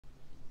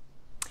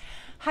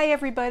Hi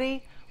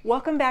everybody,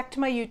 welcome back to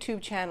my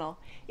YouTube channel.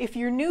 If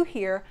you're new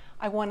here,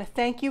 I want to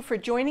thank you for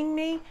joining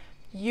me.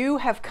 You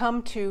have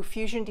come to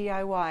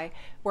FusionDIY,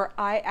 where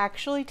I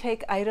actually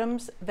take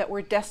items that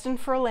were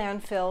destined for a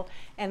landfill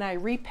and I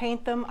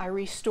repaint them, I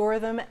restore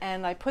them,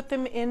 and I put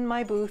them in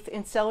my booth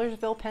in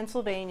Sellersville,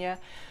 Pennsylvania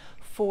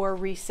for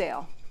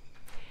resale.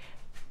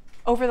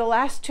 Over the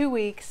last 2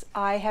 weeks,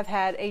 I have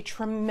had a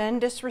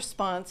tremendous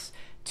response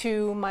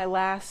to my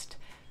last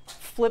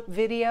flip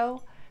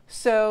video.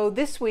 So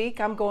this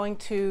week I'm going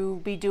to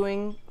be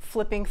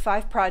flipping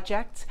 5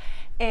 projects,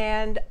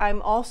 and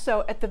I'm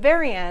also at the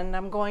very end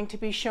I'm going to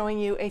be showing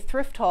you a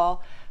thrift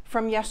haul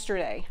from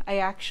yesterday. I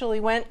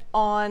actually went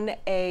on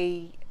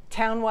a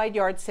town-wide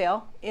yard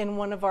sale in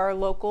one of our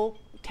local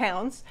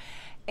towns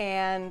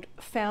and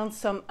found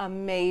some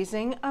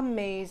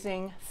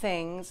amazing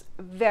things,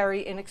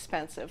 very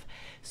inexpensive.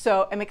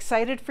 So I'm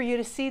excited for you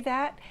to see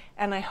that,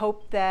 and I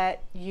hope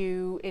that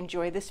you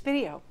enjoy this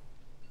video.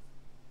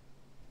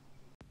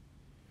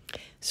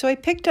 So I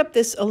picked up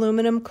this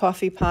aluminum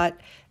coffee pot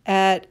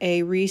at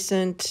a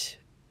recent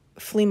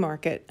flea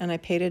market and I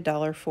paid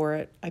 $1 for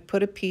it. I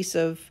put a piece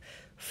of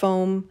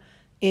foam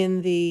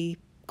in the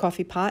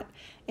coffee pot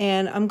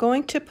and I'm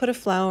going to put a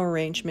flower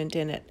arrangement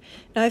in it.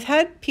 Now I've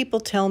had people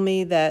tell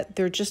me that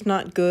they're just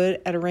not good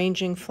at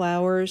arranging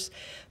flowers,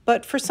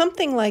 but for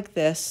something like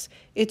this,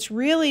 it's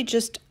really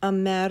just a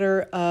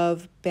matter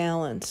of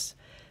balance.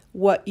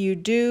 What you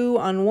do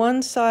on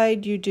one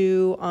side, you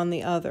do on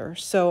the other.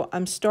 So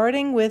I'm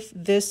starting with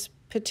this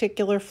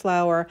particular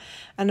flower,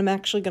 and I'm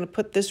actually going to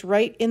put this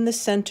right in the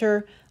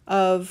center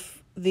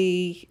of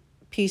the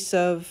piece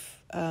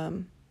of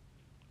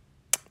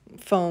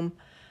foam,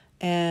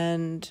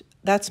 and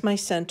that's my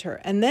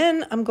center. And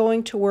then I'm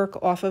going to work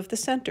off of the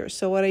center.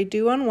 So what I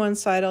do on one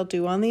side, I'll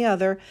do on the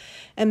other,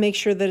 and make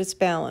sure that it's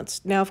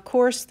balanced. Now, of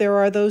course, there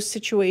are those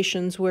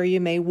situations where you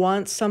may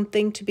want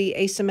something to be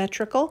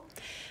asymmetrical,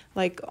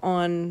 like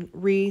on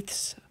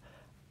wreaths,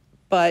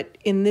 but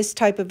in this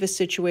type of a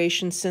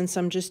situation, since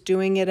I'm just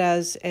doing it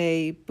as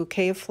a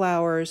bouquet of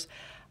flowers,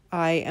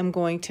 I am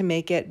going to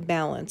make it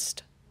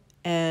balanced.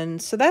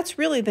 And so that's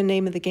really the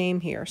name of the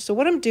game here. So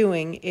what I'm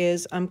doing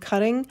is I'm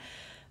cutting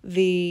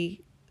the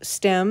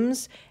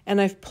stems, and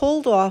I've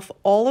pulled off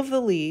all of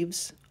the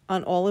leaves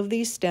on all of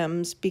these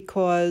stems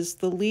because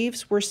the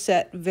leaves were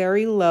set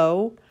very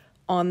low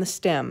on the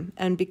stem,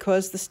 and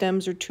because the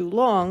stems are too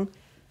long,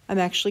 I'm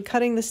actually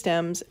cutting the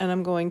stems and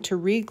I'm going to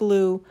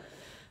re-glue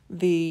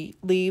the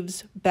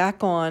leaves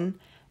back on,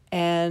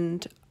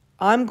 and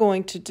I'm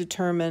going to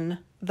determine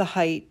the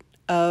height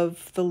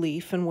of the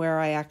leaf and where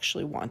I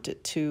actually want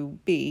it to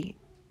be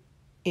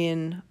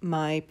in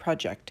my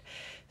project.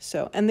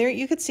 So, and there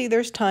you could see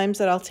there's times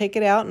that I'll take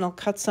it out and I'll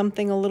cut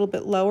something a little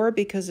bit lower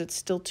because it's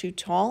still too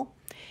tall.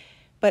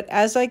 But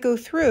as I go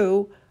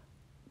through,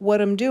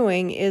 what I'm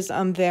doing is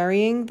I'm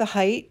varying the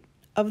height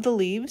of the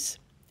leaves.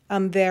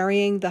 I'm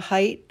varying the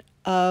height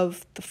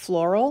of the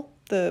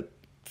the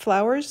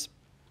flowers,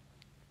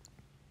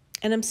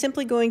 and I'm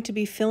simply going to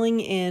be filling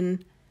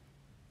in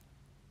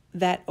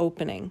that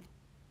opening.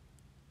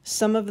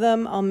 Some of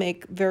them I'll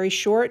make very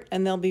short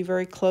and they'll be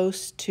very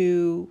close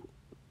to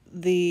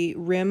the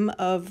rim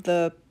of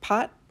the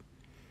pot,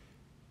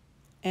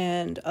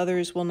 and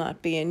others will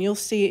not be. And you'll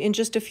see in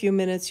just a few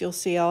minutes, you'll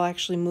see I'll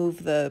actually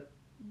move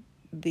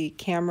the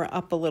camera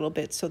up a little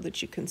bit so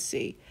that you can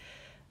see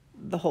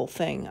the whole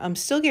thing. I'm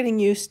still getting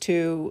used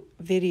to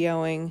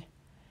videoing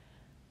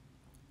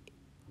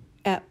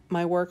at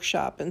my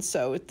workshop, and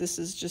so this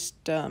is just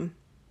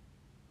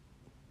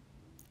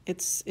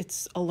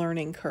it's a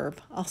learning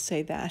curve, I'll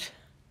say that.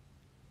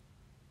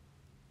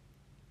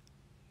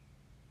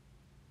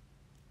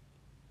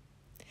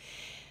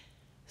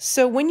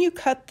 So when you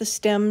cut the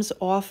stems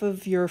off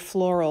of your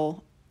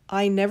floral,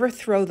 I never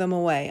throw them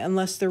away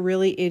unless they're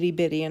really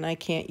itty-bitty and I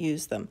can't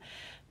use them.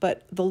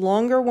 But the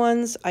longer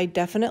ones I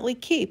definitely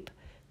keep,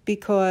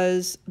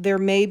 because there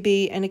may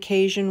be an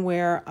occasion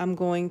where I'm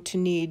going to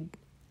need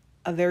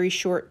a very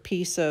short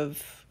piece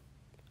of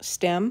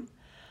stem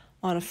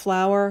on a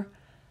flower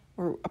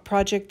or a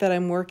project that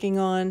I'm working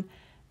on,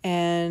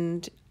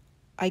 and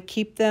I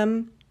keep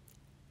them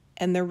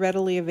and they're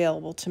readily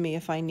available to me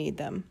if I need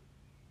them.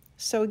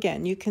 So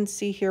again, you can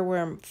see here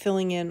where I'm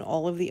filling in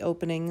all of the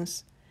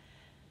openings,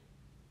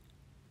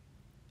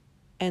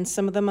 and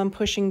some of them I'm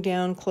pushing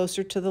down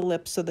closer to the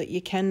lip so that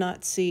you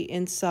cannot see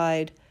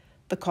inside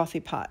the coffee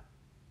pot.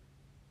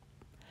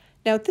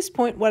 Now at this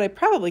point, what I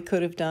probably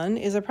could have done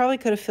is I probably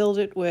could have filled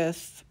it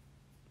with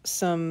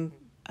some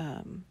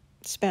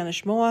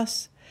Spanish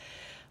moss,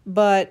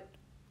 but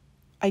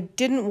I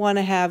didn't want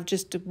to have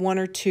just 1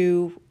 or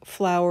 2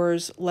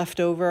 flowers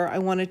left over. I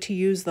wanted to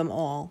use them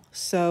all.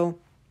 So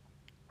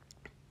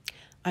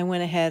I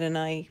went ahead and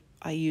I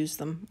used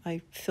them.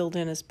 I filled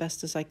in as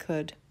best as I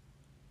could.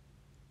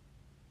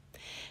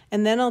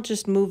 And then I'll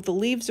just move the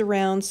leaves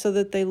around so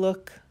that they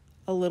look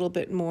a little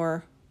bit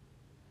more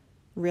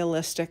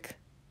realistic.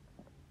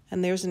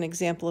 And there's an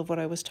example of what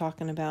I was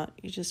talking about.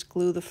 You just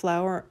glue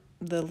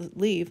the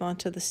leaf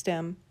onto the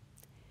stem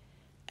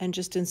and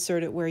just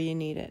insert it where you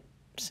need it.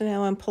 So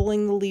now I'm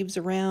pulling the leaves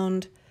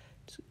around,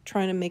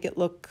 trying to make it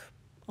look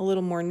a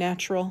little more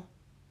natural.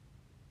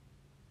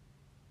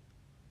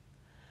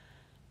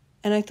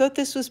 And I thought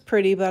this was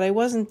pretty, but I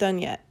wasn't done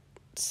yet.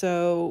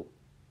 So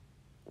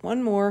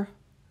one more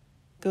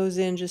goes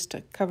in just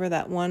to cover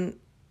that one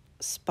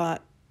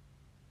spot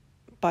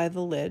by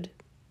the lid.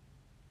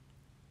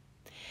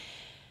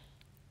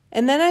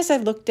 And then as I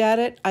looked at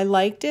it, I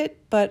liked it,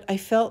 but I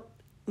felt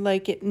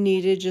like it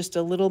needed just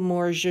a little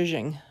more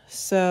zhuzhing.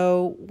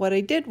 So what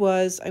I did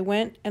was I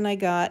went and I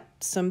got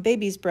some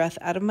baby's breath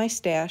out of my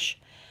stash,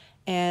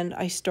 and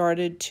I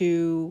started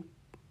to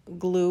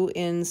glue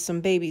in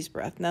some baby's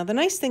breath. Now the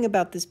nice thing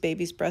about this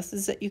baby's breath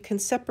is that you can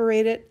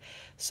separate it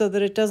so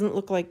that it doesn't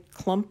look like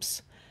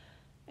clumps,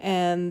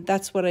 and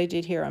that's what I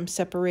did here. I'm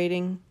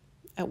separating.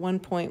 At one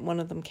point one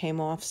of them came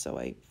off, so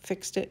I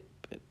fixed it.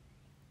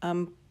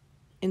 I'm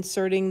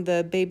inserting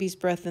the baby's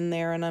breath in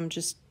there, and I'm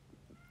just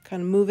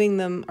kind of moving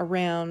them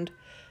around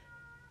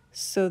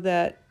so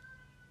that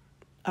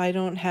I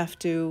don't have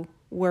to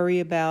worry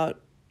about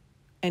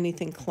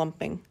anything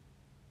clumping.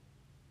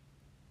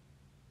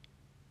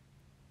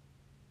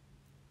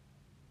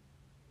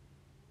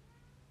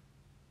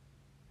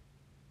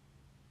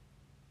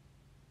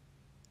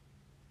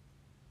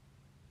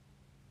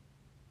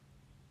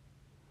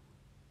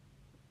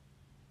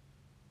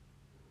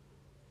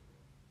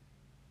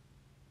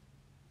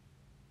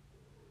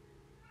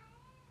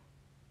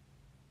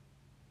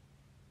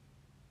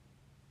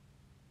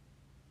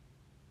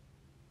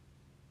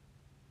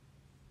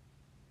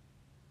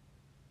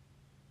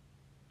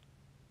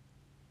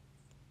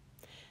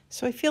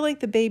 So I feel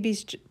like the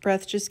baby's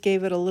breath just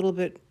gave it a little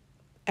bit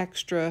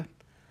extra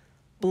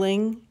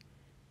bling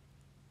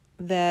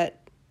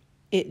that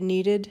it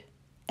needed,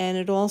 and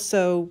it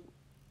also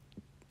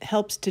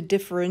helps to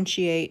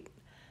differentiate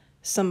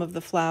some of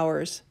the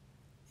flowers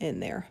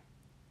in there.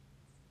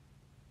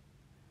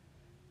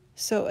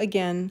 So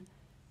again,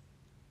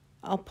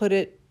 I'll put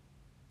it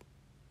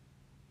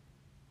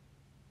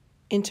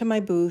into my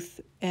booth,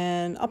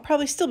 and I'll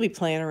probably still be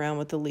playing around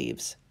with the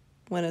leaves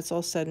when it's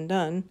all said and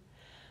done.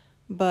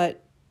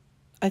 But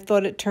I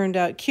thought it turned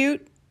out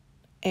cute,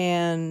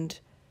 and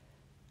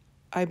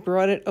I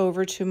brought it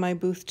over to my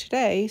booth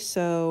today,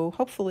 so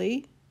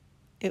hopefully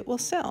it will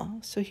sell.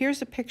 So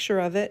here's a picture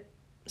of it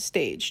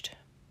staged.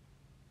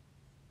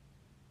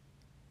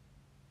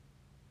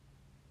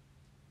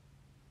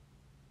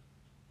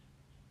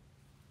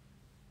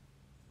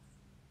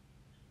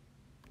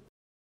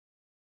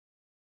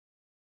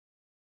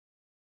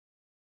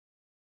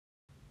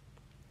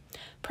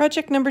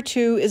 Project number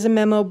 2 is a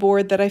memo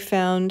board that I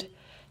found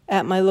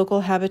at my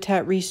local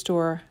Habitat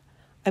Restore.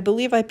 I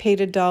believe I paid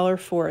 $1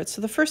 for it. So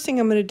the first thing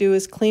I'm going to do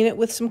is clean it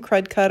with some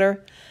Crud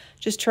Cutter.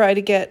 Just try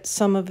to get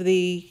some of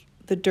the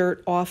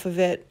dirt off of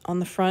it on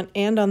the front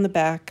and on the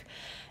back.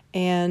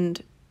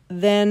 And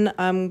then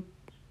I'm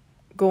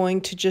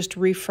going to just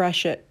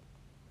refresh it.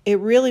 It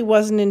really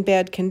wasn't in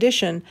bad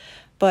condition,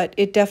 but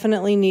it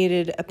definitely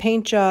needed a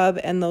paint job,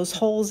 and those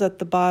holes at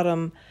the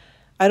bottom,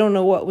 I don't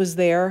know what was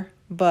there,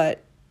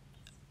 but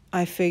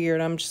I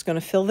figured I'm just going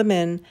to fill them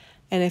in,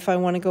 and if I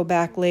want to go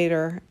back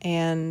later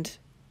and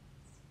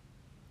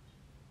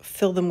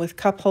fill them with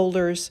cup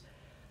holders,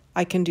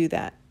 I can do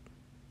that.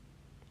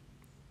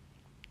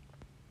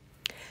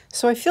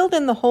 So I filled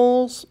in the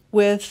holes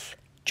with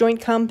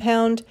joint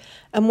compound,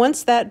 and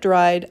once that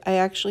dried, I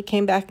actually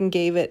came back and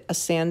gave it a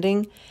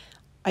sanding.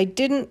 I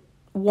didn't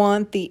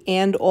want the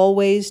 "and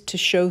always" to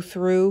show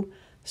through,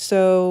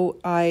 so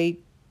I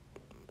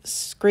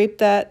scraped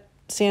that,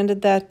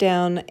 sanded that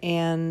down,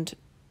 and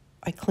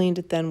I cleaned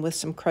it then with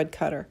some Crud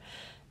Cutter.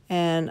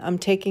 And I'm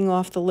taking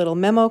off the little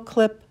memo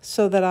clip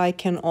so that I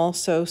can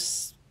also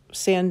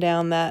sand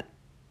down that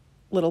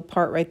little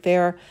part right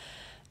there.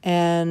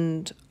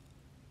 And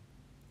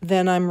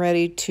then I'm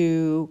ready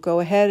to go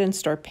ahead and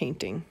start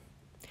painting.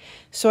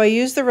 So I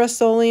used the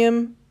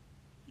Rust-Oleum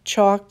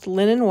chalked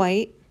linen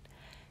white,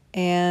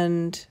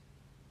 and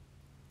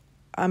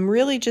I'm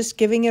really just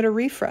giving it a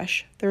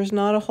refresh. There's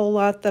not a whole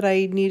lot that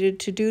I needed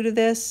to do to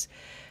this.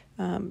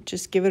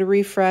 Just give it a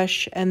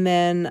refresh, and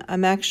then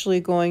I'm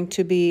actually going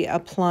to be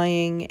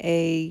applying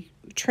a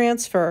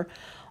transfer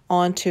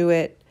onto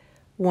it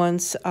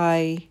once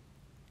I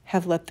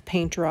have let the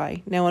paint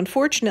dry. Now,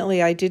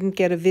 unfortunately, I didn't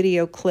get a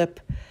video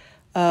clip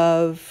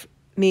of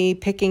me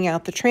picking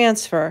out the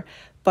transfer,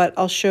 but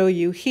I'll show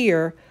you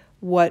here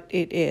what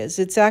it is.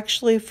 It's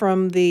actually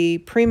from the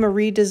Prima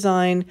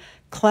Redesign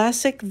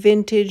Classic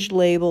Vintage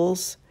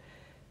Labels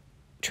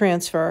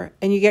transfer,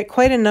 and you get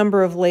quite a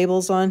number of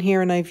labels on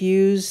here, and I've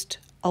used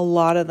a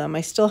lot of them.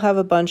 I still have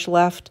a bunch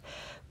left,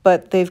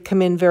 but they've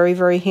come in very,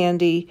 very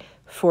handy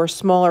for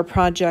smaller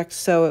projects,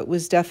 so it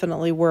was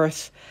definitely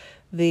worth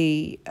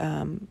the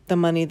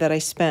money that I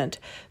spent.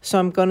 So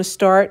I'm going to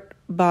start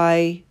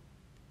by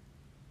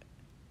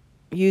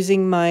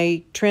using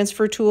my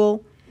transfer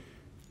tool,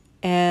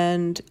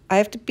 and I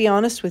have to be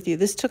honest with you,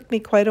 this took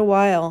me quite a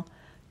while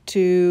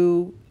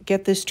to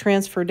get this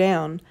transfer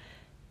down.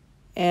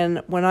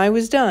 And when I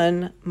was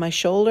done, my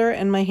shoulder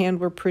and my hand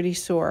were pretty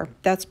sore.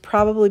 That's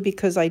probably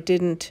because I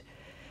didn't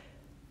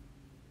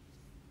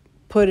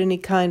put any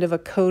kind of a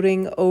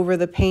coating over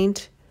the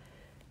paint.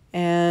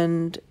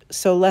 And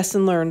so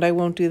lesson learned, I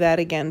won't do that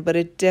again. But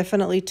it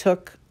definitely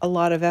took a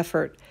lot of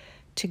effort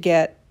to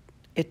get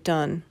it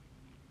done.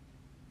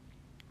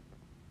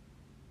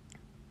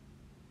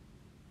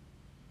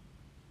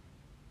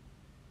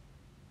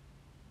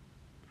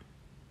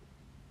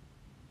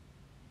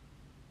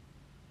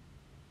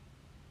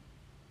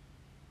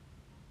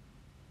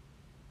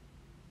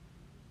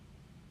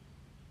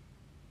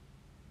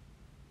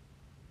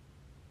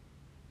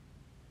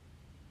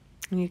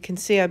 And you can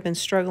see I've been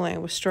struggling. I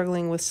was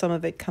struggling with some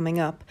of it coming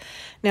up.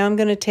 Now I'm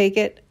going to take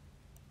it,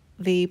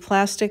 the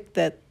plastic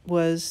that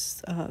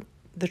was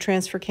the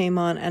transfer came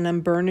on, and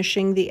I'm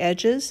burnishing the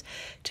edges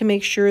to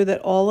make sure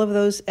that all of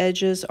those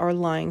edges are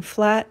lying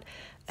flat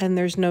and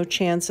there's no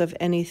chance of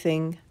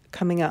anything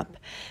coming up.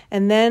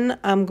 And then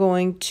I'm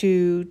going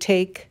to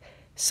take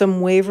some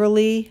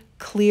Waverly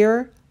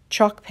clear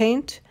chalk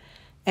paint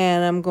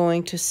and I'm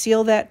going to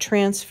seal that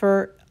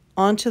transfer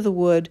onto the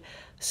wood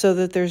so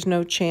that there's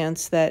no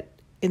chance that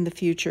in the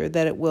future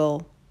that it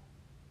will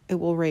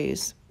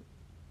raise.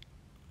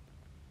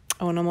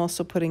 Oh, and I'm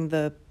also putting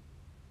the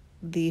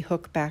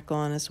hook back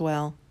on as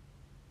well.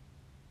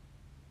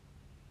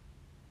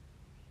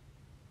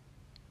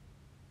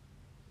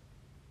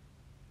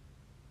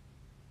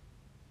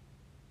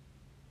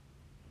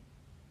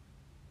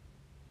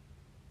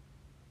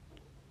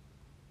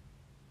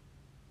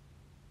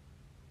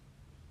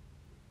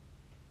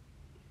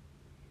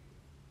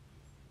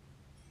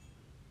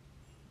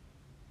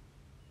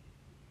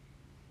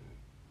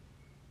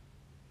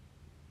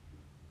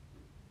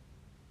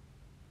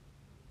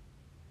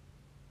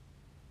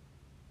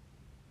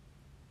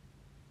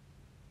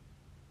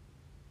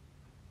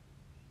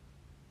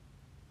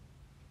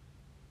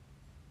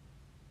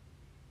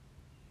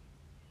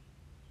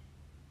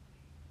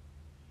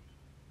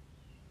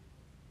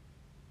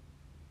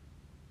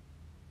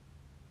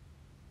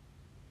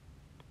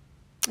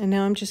 And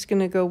now I'm just going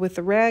to go with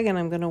the rag and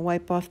I'm going to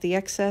wipe off the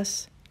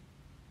excess.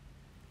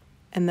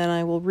 And then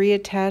I will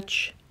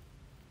reattach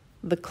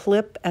the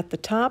clip at the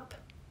top.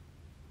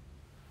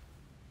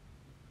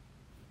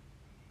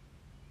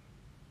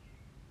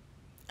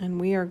 And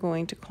we are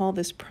going to call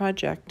this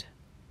project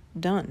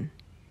done.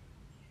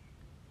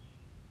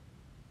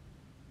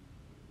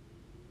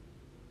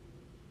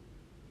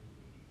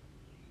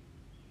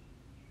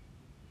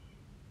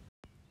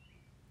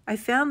 I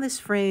found this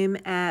frame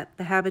at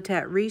the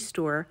Habitat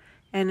Restore,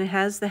 and it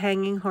has the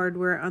hanging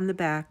hardware on the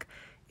back.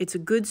 It's a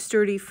good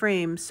sturdy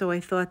frame, so I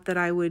thought that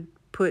I would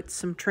put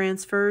some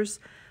transfers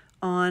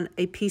on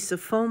a piece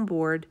of foam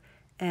board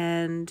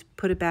and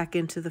put it back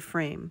into the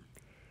frame.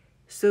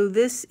 So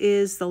this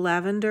is the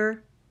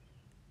lavender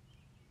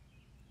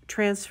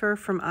transfer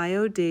from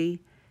IOD,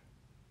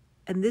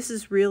 and this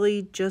is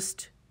really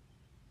just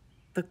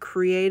the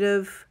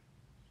creative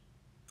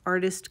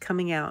artist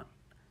coming out.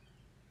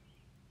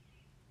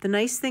 The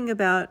nice thing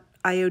about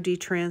IOD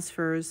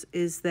transfers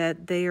is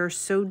that they are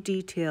so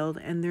detailed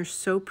and they're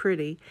so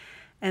pretty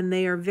and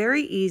they are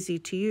very easy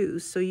to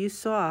use. So you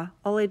saw,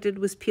 all I did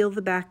was peel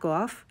the back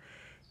off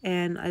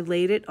and I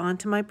laid it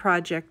onto my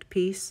project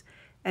piece,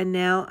 and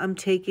now I'm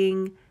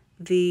taking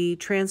the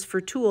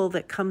transfer tool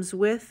that comes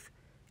with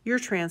your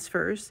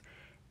transfers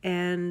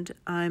and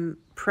I'm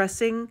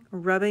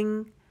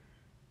rubbing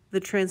the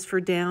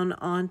transfer down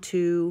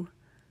onto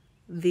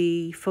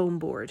the foam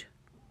board.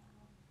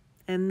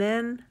 And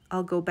then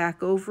I'll go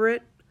back over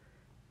it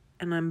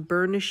and I'm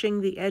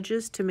burnishing the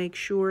edges to make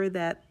sure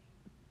that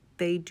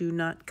they do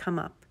not come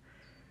up.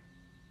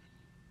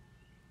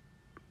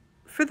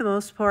 For the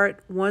most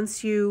part,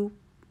 once you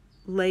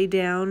lay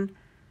down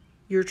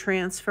your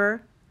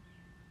transfer,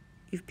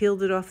 you've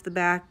peeled it off the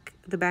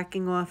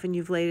backing off, and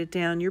you've laid it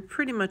down, you're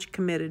pretty much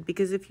committed,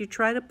 because if you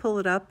try to pull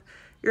it up,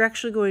 you're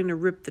actually going to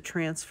rip the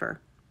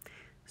transfer.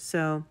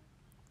 So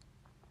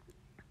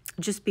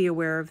just be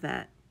aware of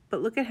that.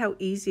 But look at how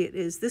easy it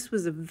is. This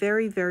was a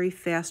very, very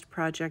fast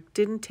project.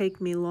 Didn't take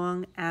me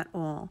long at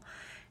all.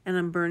 And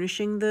I'm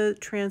burnishing the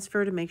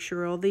transfer to make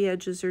sure all the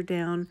edges are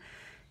down.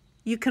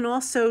 You can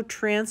also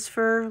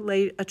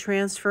lay a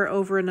transfer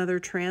over another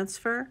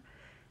transfer,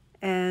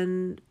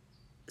 and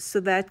so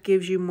that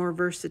gives you more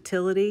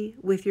versatility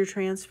with your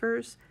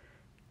transfers.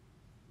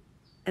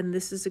 And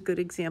this is a good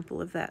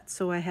example of that.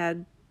 So I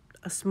had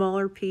a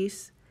smaller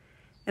piece,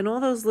 and all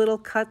those little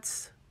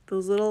cuts,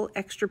 those little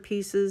extra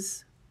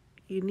pieces,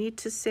 you need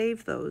to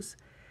save those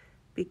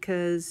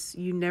because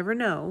you never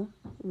know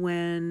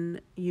when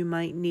you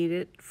might need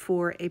it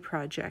for a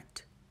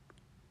project.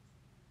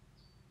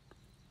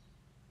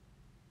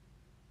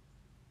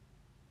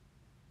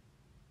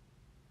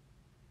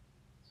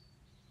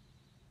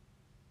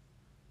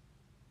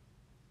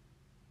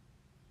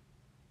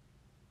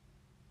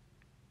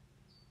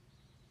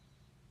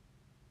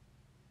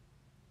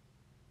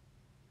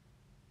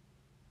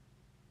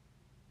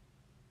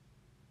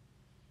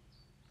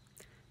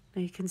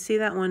 Now you can see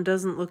that one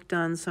doesn't look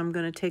done, so I'm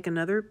going to take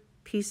another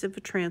piece of a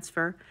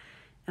transfer,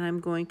 and I'm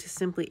going to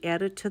simply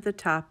add it to the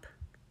top.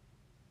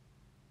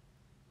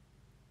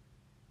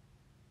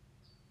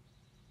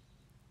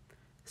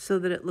 So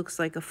that it looks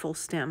like a full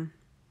stem.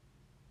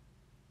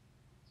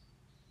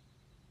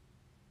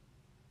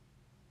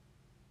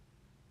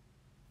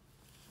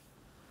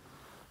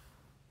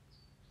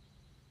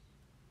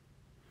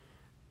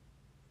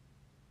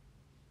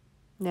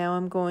 Now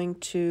I'm going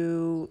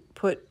to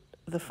put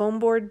the foam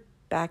board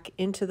back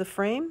into the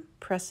frame,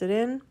 press it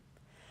in,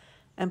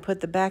 and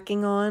put the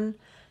backing on.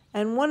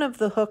 And one of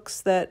the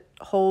hooks that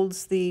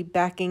holds the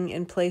backing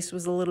in place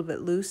was a little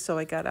bit loose, so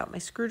I got out my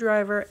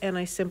screwdriver and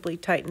I simply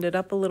tightened it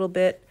up a little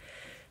bit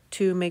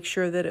to make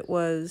sure that it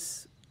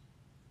was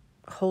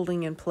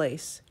holding in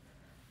place.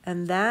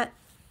 And that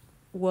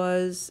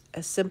was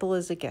as simple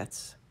as it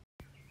gets.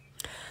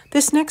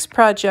 This next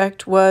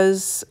project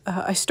was,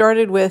 I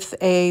started with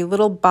a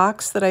little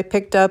box that I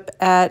picked up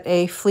at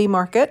a flea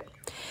market,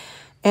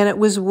 and it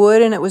was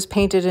wood and it was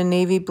painted in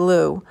navy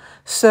blue.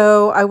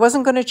 So I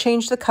wasn't going to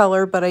change the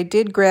color, but I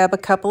did grab a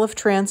couple of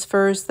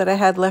transfers that I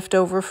had left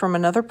over from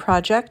another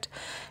project,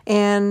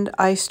 and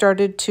I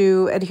started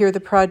to adhere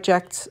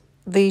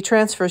the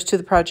transfers to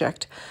the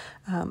project.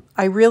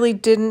 I really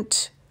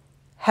didn't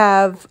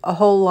have a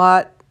whole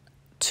lot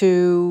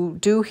to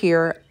do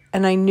here,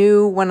 and I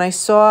knew when I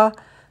saw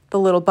the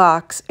little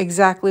box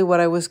exactly what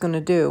I was going to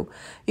do.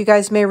 You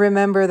guys may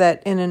remember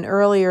that in an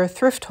earlier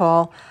thrift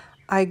haul,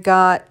 I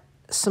got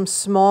some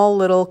small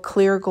little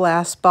clear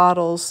glass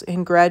bottles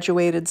in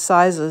graduated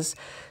sizes.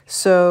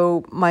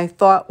 So my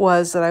thought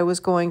was that I was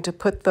going to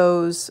put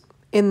those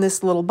in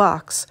this little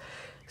box.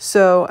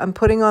 So I'm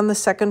putting on the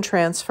second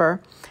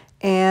transfer,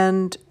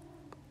 and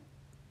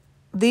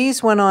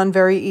these went on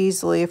very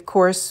easily. Of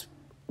course,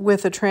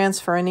 with a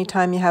transfer,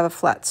 anytime you have a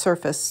flat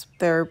surface,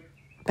 they're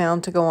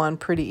bound to go on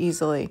pretty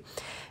easily.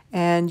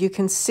 And you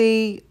can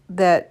see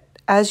that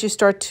as you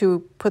start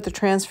to put the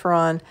transfer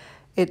on,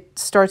 it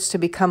starts to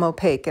become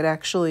opaque. It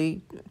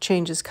actually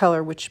changes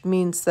color, which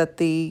means that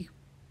the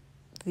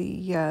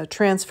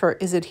transfer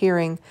is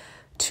adhering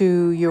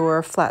to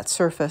your flat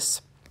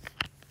surface.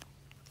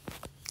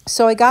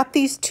 So I got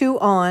these two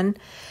on,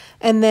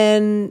 and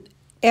then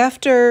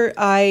after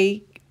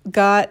I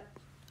got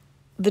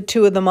the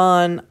two of them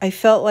on, I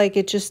felt like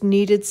it just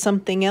needed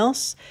something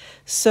else.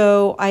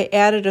 So I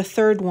added a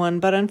third one,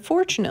 but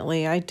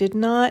unfortunately I did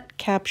not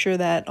capture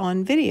that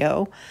on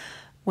video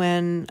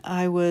when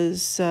I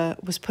was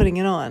putting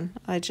it on.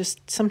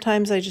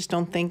 Sometimes I just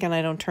don't think and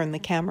I don't turn the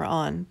camera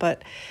on.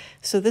 But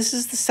so this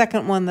is the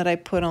second one that I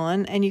put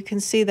on, and you can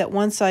see that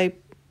once I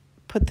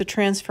put the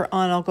transfer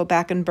on, I'll go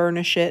back and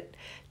burnish it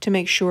to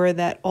make sure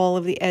that all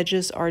of the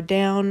edges are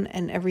down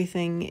and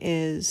everything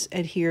is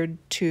adhered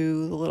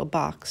to the little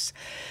box.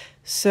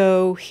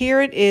 So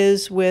here it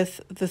is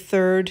with the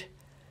third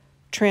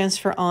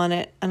transfer on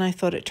it, and I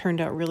thought it turned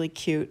out really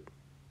cute.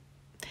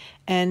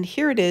 And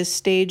here it is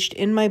staged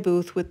in my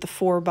booth with the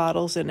 4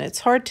 bottles in it. It's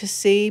hard to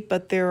see,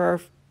 but there are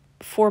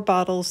 4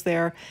 bottles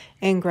there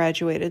in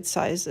graduated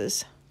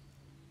sizes.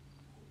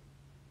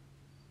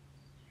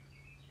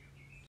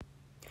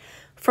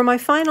 For my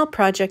final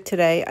project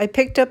today, I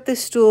picked up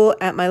this stool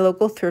at my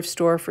local thrift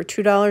store for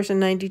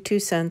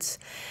 $2.92,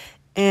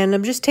 and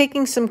I'm just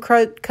taking some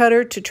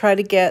cutter to try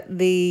to get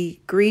the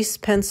grease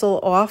pencil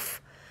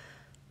off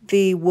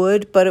the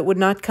wood, but it would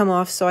not come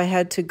off, so I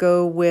had to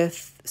go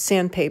with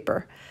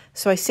sandpaper.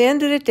 So I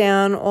sanded it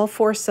down all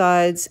 4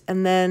 sides,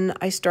 and then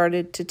I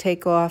started to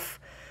take off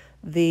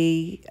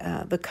the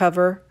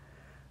cover,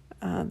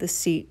 the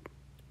seat,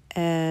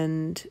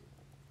 and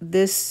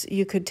this,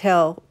 you could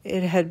tell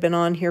it had been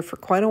on here for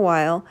quite a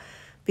while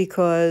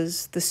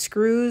because the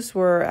screws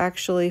were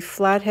actually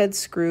flathead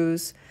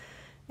screws,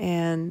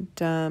 and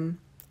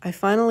I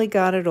finally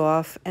got it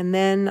off, and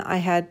then I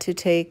had to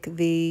take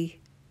the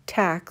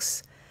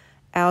tacks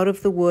out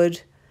of the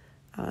wood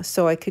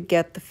so I could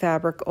get the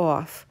fabric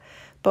off.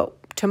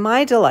 But to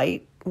my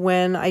delight,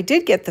 when I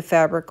did get the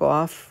fabric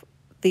off,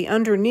 the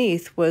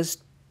underneath was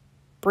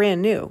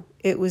brand new.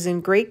 It was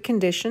in great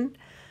condition.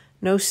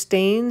 No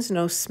stains,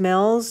 no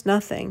smells,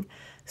 nothing.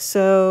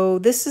 So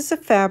this is a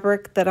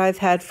fabric that I've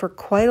had for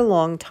quite a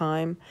long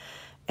time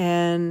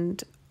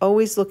and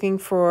always looking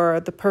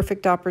for the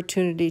perfect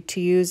opportunity to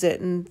use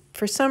it. And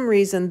for some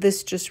reason,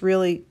 this just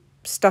really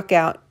stuck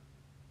out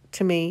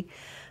to me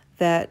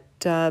that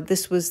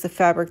this was the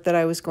fabric that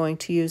I was going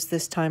to use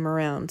this time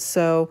around.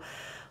 So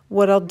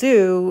what I'll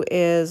do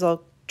is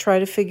I'll try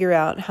to figure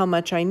out how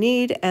much I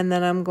need, and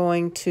then I'm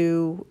going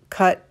to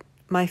cut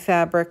my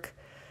fabric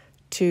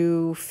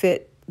to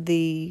fit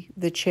the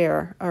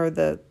chair or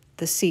the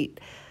seat.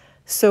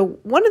 So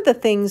one of the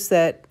things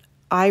that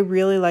I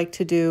really like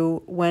to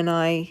do when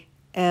I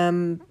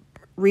am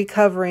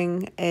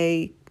recovering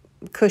a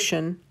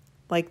cushion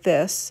like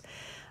this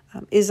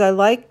is I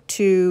like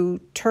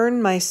to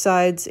turn my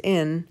sides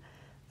in,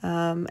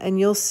 and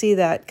you'll see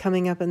that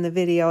coming up in the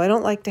video. I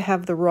don't like to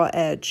have the raw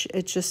edge.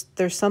 It's just,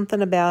 there's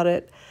something about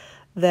it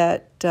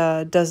that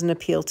doesn't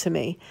appeal to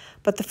me.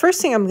 But the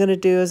first thing I'm going to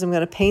do is I'm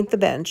going to paint the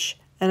bench,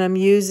 and I'm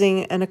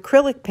using an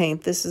acrylic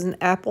paint. This is an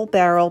apple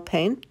barrel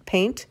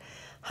paint,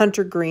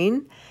 hunter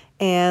green,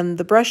 and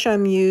the brush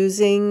I'm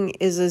using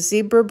is a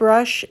zebra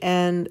brush,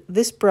 and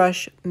this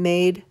brush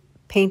made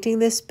painting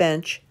this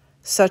bench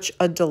such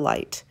a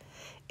delight.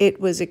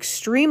 It was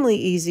extremely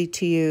easy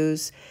to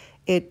use.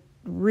 It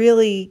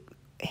really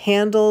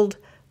handled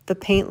the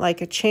paint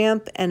like a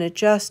champ, and it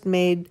just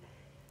made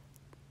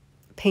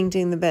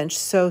painting the bench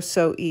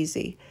so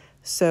easy.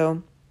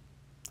 So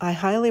I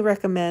highly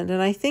recommend,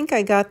 and I think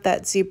I got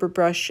that zebra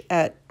brush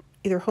at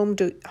either Home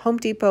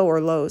Depot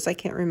or Lowe's. I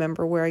can't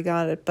remember where I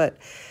got it, but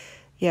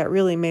yeah, it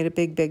really made a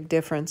big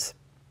difference.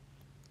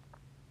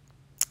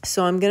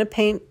 So I'm going to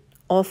paint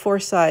all four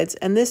sides,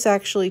 and this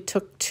actually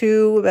took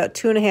about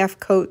 2.5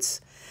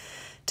 coats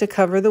to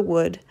cover the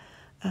wood.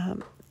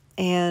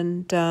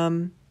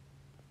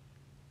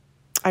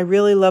 I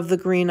really love the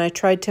green. I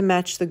tried to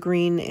match the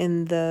green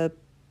in the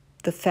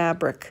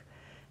fabric,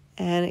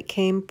 and it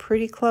came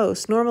pretty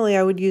close. Normally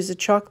I would use a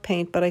chalk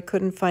paint, but I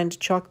couldn't find a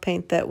chalk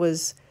paint that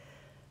was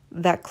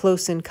that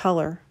close in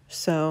color,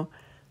 so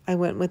I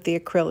went with the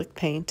acrylic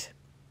paint.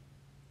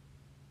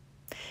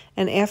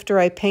 And after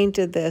I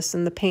painted this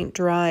and the paint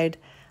dried,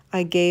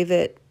 I gave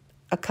it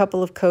a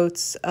couple of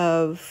coats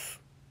of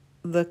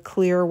the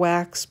clear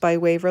wax by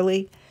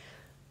Waverly,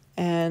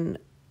 and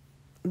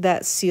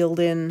that sealed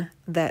in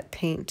that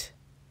paint.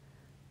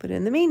 But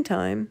in the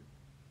meantime,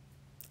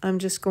 I'm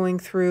just going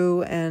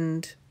through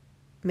and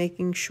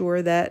making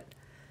sure that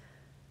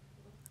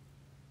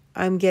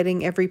I'm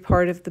getting every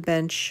part of the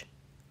bench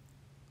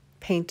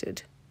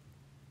painted.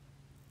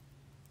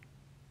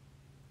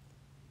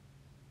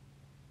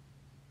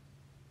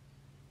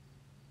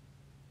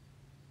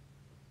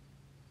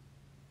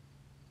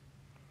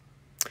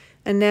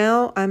 And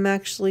now I'm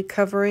actually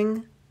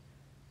covering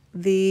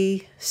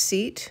the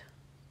seat,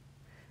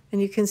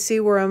 and you can see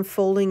where I'm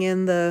folding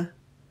in the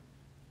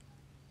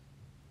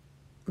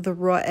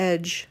raw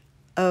edge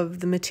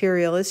of the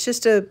material. It's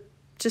just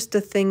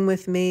a thing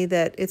with me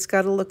that it's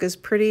got to look as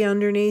pretty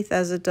underneath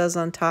as it does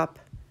on top.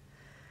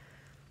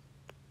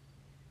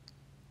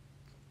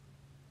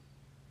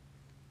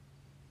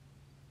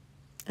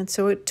 And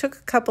so it took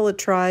a couple of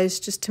tries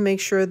just to make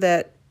sure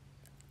that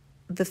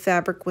the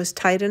fabric was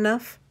tight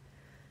enough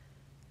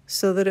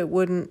so that it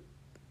wouldn't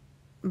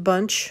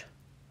bunch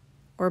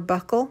or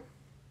buckle.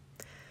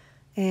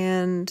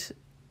 And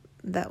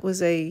that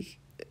was a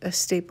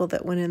staple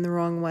that went in the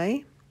wrong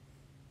way.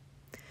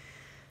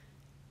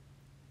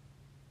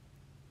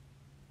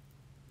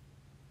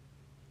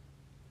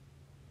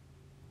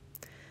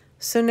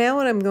 So now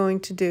what I'm going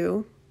to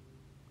do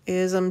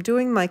is I'm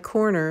doing my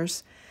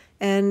corners,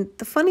 and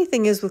the funny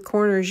thing is with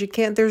corners,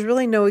 there's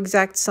really no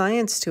exact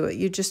science to it.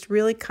 You just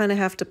really kind of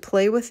have to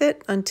play with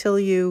it until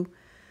you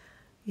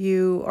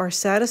are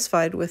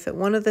satisfied with it.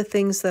 One of the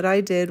things that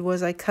I did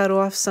was I cut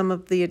off some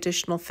of the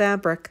additional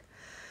fabric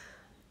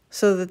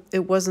so that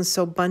it wasn't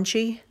so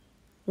bunchy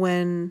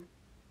when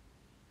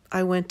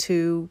I went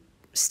to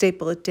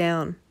staple it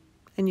down.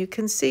 And you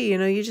can see,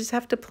 you just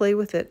have to play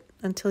with it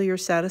until you're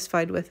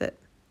satisfied with it.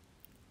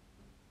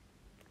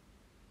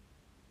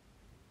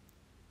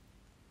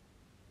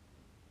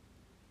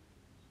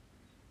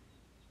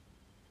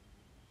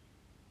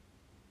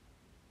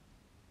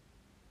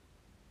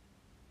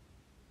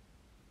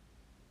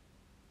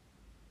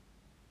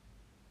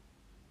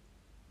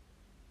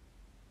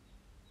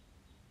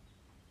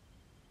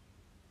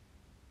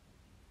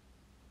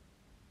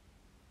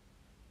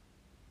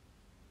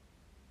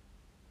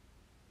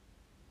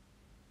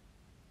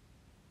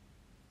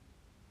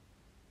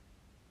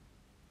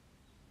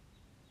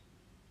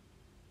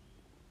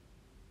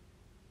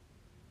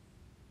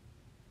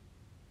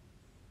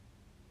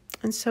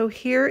 And so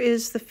here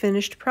is the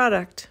finished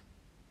product.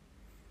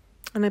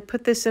 And I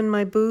put this in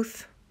my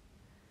booth,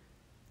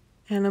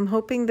 and I'm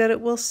hoping that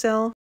it will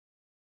sell.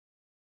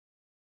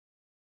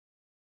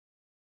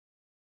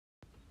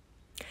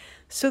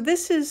 So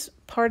this is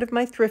part of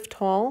my thrift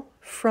haul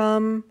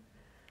from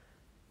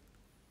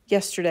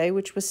yesterday,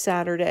 which was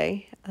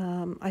Saturday.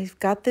 I've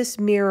got this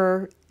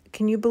mirror.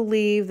 Can you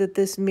believe that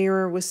this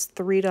mirror was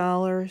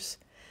 $3?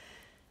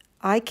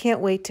 I can't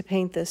wait to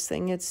paint this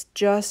thing. It's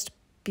just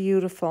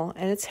beautiful,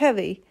 and it's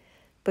heavy,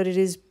 but it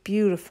is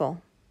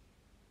beautiful.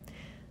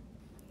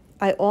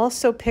 I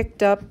also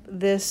picked up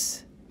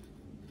this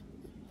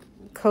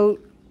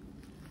coat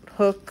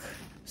hook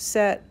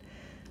set,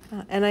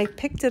 and I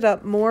picked it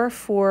up more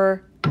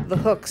for the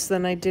hooks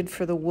than I did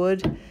for the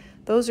wood.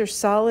 Those are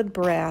solid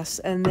brass,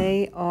 and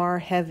they are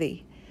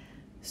heavy.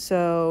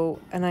 So,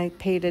 and I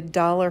paid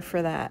 $1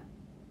 for that.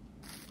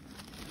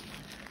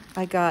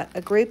 I got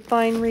a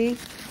grapevine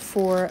wreath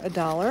for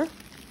 $1.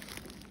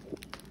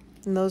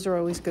 And those are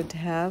always good to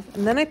have.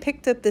 And then I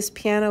picked up this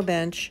piano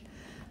bench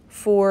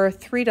for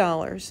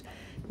 $3.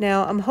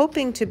 Now, I'm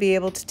hoping to be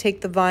able to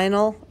take the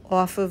vinyl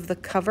off of the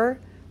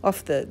cover,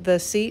 off the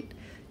seat,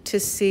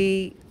 to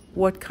see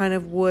what kind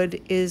of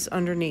wood is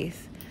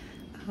underneath.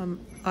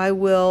 I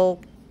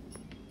will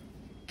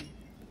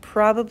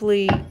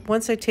probably,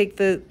 once I take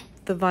the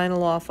the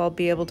vinyl off, I'll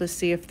be able to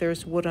see if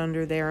there's wood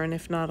under there, and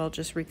if not, I'll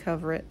just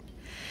recover it.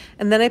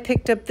 And then I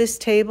picked up this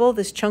table,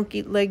 this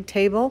chunky leg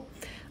table.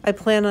 I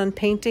plan on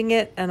painting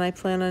it, and I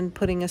plan on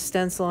putting a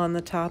stencil on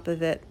the top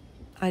of it.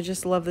 I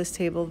just love this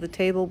table. The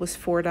table was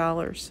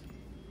 $4.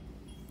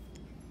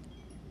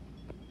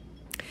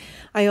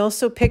 I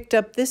also picked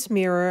up this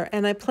mirror,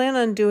 and I plan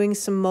on doing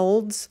some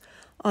molds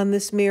on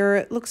this mirror.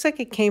 It looks like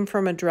it came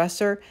from a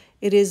dresser.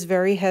 It is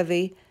very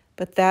heavy,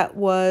 but that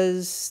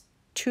was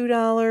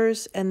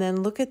 $2. And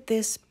then look at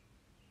this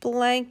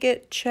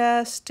blanket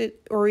chest.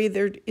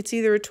 It's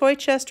either a toy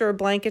chest or a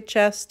blanket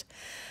chest.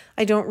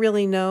 I don't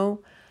really know,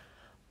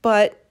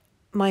 but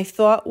my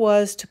thought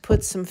was to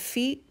put some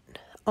feet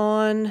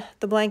on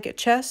the blanket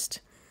chest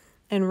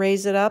and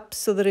raise it up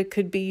so that it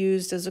could be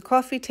used as a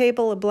coffee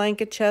table, a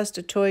blanket chest,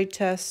 a toy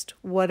chest,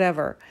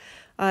 whatever.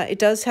 It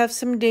does have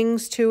some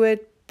dings to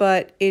it,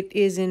 but it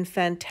is in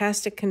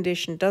fantastic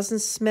condition. Doesn't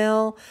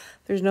smell,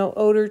 there's no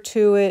odor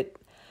to it.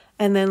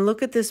 And then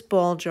look at this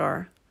ball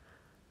jar.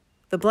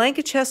 The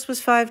blanket chest was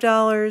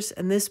 $5,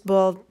 and this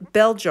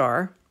bell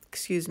jar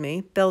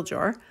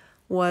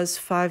was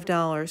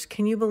 $5.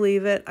 Can you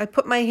believe it? I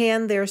put my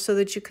hand there so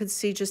that you could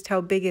see just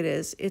how big it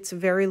is. It's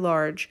very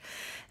large,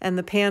 and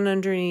the pan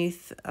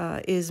underneath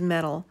is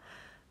metal,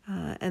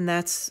 and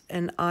that's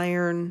an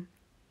iron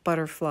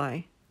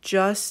butterfly.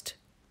 Just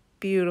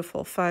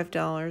beautiful,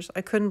 $5.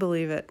 I couldn't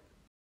believe it.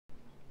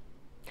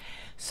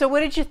 So what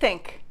did you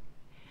think?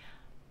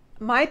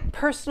 My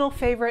personal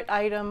favorite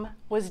item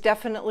was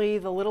definitely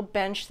the little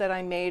bench that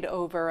I made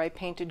over. I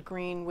painted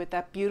green with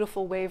that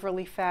beautiful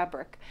Waverly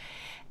fabric.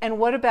 And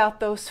what about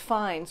those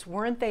finds?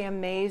 Weren't they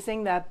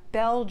amazing? That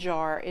bell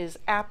jar is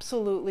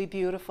absolutely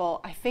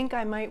beautiful. I think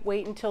I might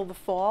wait until the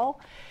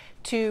fall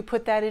to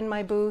put that in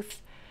my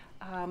booth.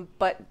 And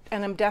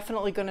I'm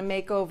definitely going to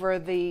make over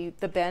the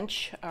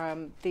bench,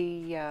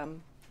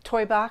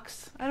 toy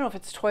box. I don't know if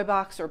it's toy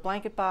box or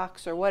blanket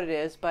box or what it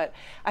is, but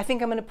I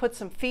think I'm going to put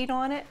some feet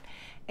on it,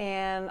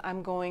 and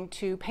I'm going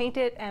to paint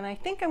it, and I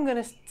think I'm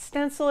going to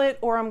stencil it,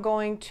 or I'm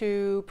going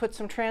to put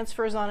some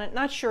transfers on it.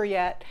 Not sure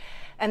yet.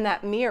 And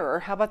that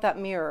mirror, how about that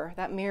mirror?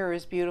 That mirror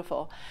is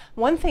beautiful.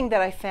 One thing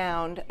that I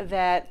found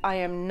that I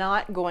am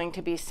not going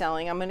to be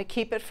selling, I'm going to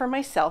keep it for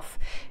myself,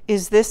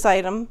 is this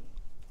item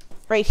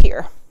right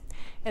here.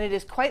 And it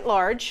is quite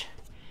large,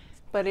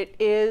 but it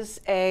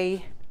is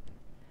a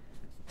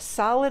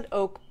solid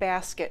oak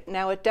basket.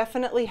 Now it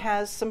definitely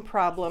has some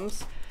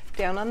problems.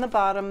 Down on the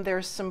bottom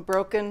there's some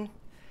broken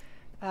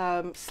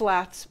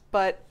slats,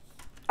 but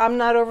I'm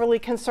not overly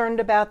concerned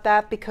about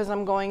that because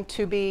I'm going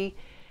to be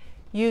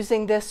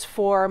using this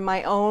for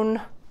my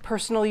own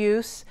personal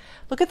use.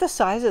 Look at the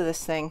size of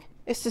this thing.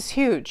 It's just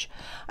huge.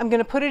 I'm going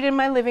to put it in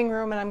my living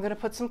room, and I'm going to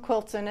put some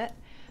quilts in it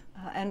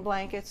and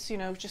blankets, you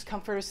know, just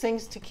comforters,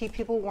 things to keep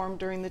people warm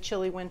during the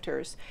chilly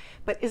winters.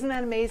 But isn't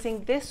that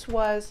amazing? This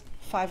was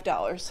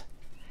 $5.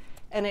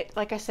 And it,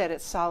 like I said,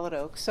 it's solid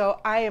oak. So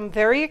I am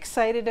very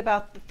excited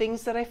about the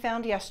things that I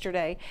found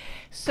yesterday.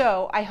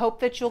 So I hope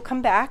that you'll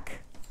come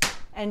back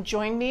and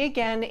join me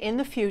again in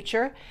the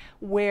future,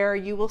 where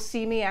you will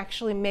see me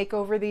actually make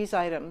over these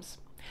items.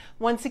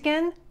 Once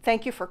again,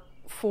 thank you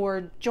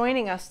for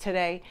joining us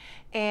today.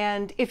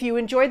 And if you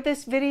enjoyed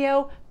this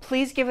video,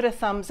 please give it a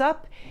thumbs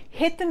up,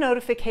 hit the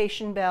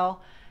notification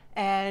bell,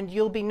 and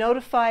you'll be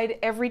notified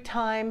every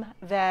time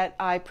that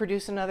I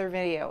produce another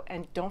video.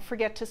 And don't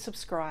forget to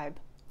subscribe.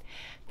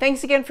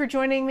 Thanks again for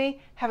joining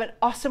me. Have an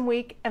awesome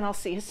week, and I'll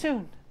see you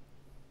soon.